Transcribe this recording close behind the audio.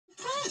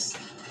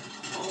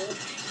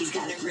He's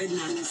got it written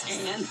on his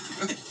hand.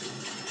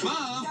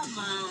 Mom! Come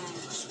on.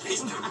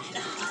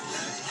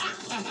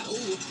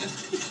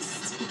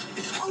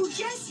 Oh,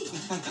 Jesse.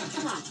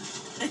 Come on.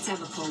 Let's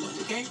have a cold one,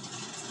 okay?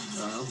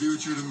 I'll be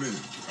with you in a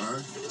minute, all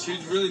right? She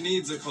really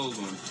needs a cold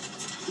one.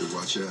 Hey,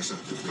 watch your ass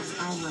out there, baby.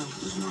 I will.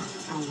 It's not.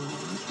 I will.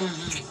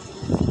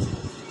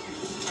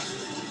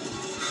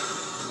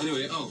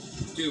 Anyway,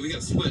 dude, we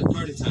got split.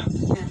 Party time.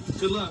 Yeah.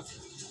 Good luck.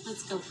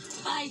 Let's go.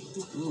 Bye.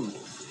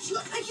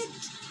 Look, I can...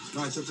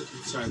 No, I thought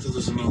there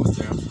was a moment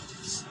there.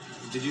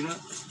 Did you not?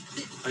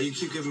 Oh, you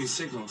keep giving me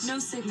signals. No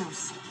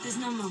signals. There's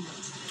no moment.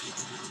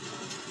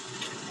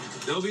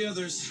 There'll be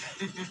others.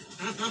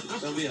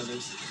 There'll be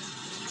others.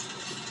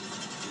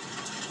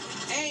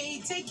 Hey,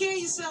 take care of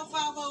yourself,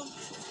 Avo.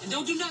 And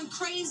don't do nothing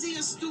crazy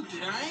or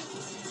stupid, all right?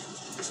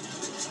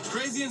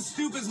 Crazy and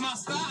stupid's my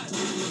style.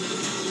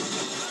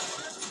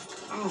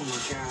 Oh, my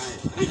God.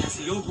 That's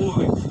your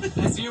boy.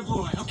 That's your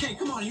boy. Okay,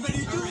 come on. You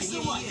ready to do this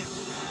or what?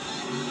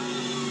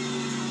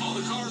 All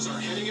the cars are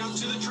heading out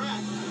to the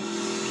track.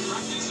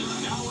 Practice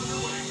is now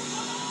underway.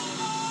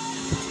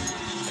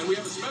 And we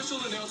have a special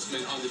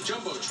announcement on the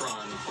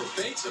Jumbotron for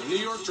thanks of New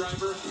York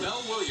driver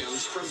Mel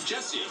Williams from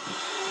Jessie.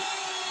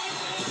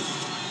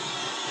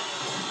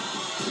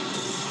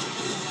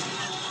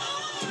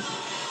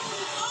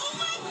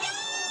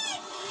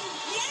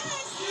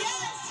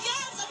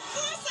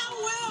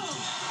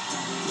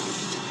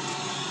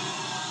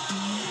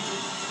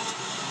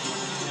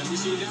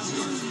 See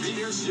NASCAR's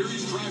Premier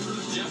Series driver,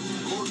 Jeff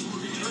Gordon,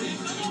 returning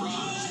to the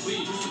garage,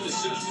 lead with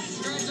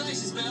assist.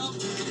 Congratulations, Mel.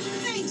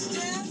 Thanks,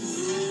 Jeff.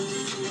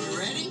 You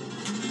ready?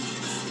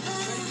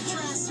 Ready to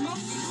try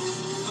smoking?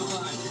 All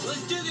right,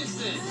 let's do this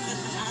thing.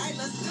 All right,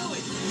 let's do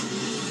it.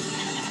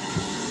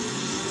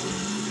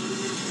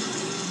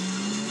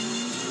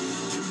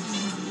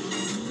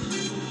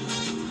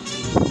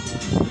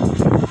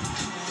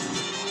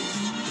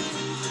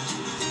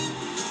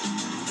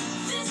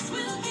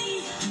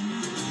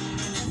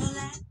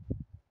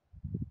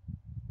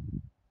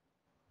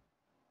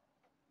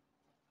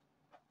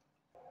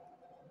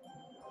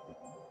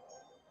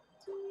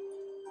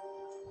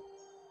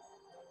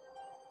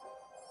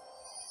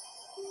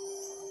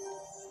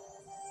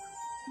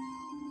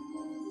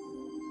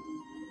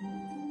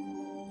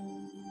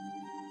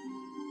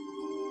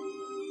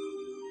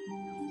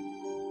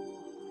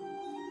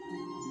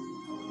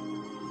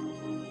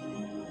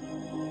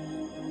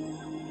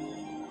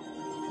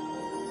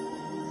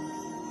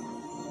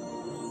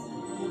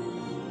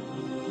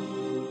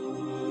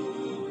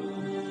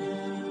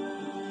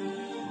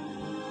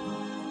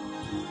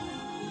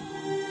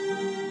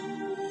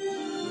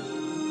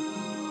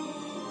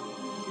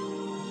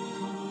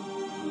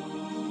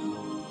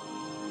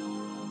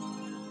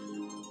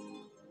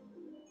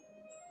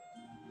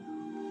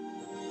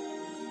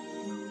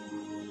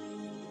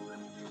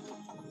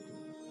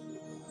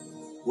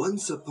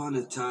 Once upon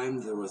a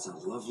time, there was a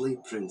lovely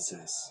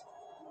princess.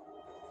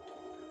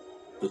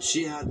 But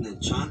she had an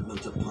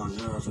enchantment upon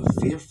her of a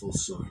fearful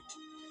sort,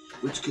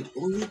 which could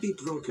only be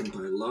broken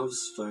by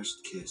love's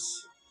first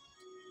kiss.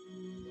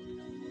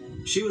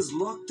 She was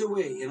locked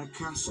away in a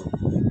castle,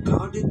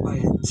 guarded by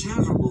a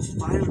terrible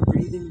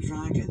fire-breathing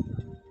dragon.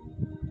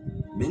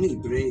 Many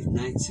brave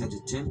knights had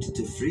attempted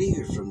to free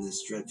her from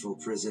this dreadful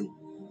prison,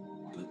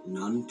 but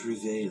none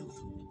prevailed.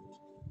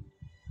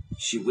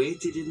 She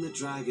waited in the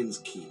dragon's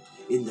keep,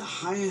 in the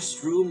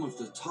highest room of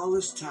the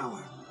tallest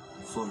tower,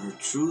 for her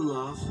true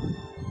love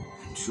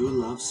and true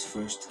love's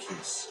first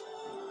kiss.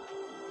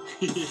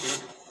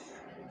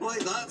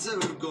 Like that's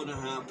ever gonna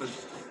happen.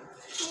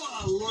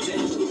 What a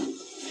load.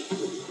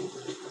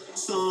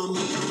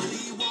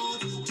 Somebody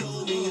once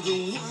told me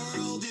the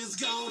world is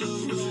gonna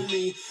roll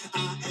me.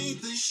 I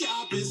ain't the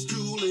sharpest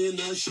tool in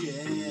the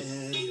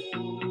shed.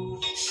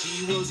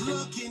 She was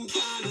looking